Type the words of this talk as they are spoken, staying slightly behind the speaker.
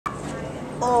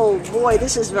Oh boy,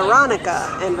 this is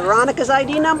Veronica, and Veronica's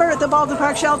ID number at the Baldwin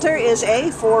Park shelter is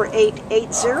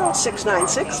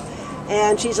A4880696,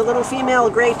 and she's a little female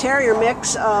gray terrier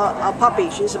mix, a puppy.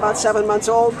 She's about 7 months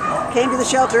old. Came to the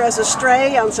shelter as a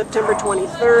stray on September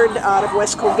 23rd out of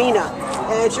West Covina,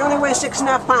 and she only weighs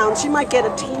 6.5 pounds. She might get a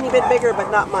teeny bit bigger,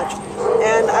 but not much.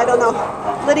 And I don't know,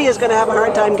 Lydia's going to have a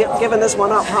hard time giving this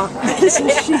one up, huh?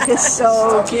 She is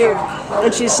so cute,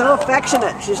 and she's so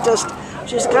affectionate. She's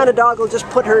the kind of dog who'll just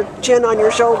put her chin on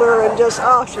your shoulder and just,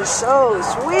 oh, she's so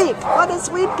sweet. What a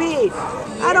sweet pea.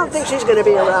 I don't think she's going to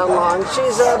be around long.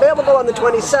 She's available on the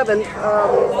 27th,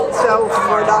 so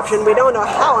for adoption. We don't know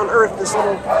how on earth this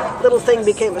little thing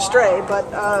became a stray, but,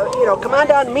 you know, come on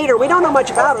down and meet her. We don't know much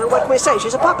about her. What can we say?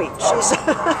 She's a puppy.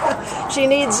 She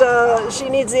needs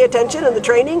the attention and the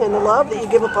training and the love that you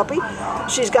give a puppy.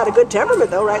 She's got a good temperament,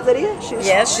 though, right, Lydia?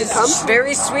 Yes, she's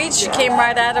very sweet. She came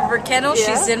right out of her kennel. Yeah.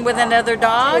 She's in with another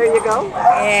dog. There you go.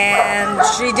 And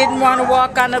she didn't want to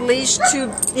walk on a leash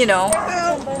to, you know,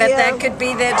 but that could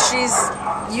be that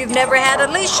you've never had a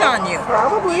leash on you.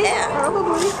 Probably. Yeah.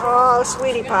 Probably. Oh,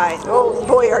 sweetie pie. Oh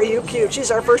boy, are you cute.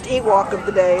 She's our first e-walk of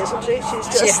the day, isn't she? She's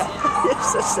just,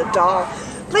 it's just a doll.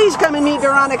 Please come and meet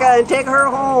Veronica and take her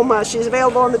home. She's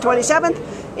available on the 27th,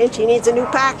 and she needs a new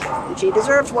pack, and she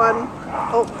deserves one.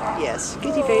 Oh, yes.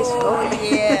 Kitty face. Oh,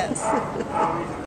 yes.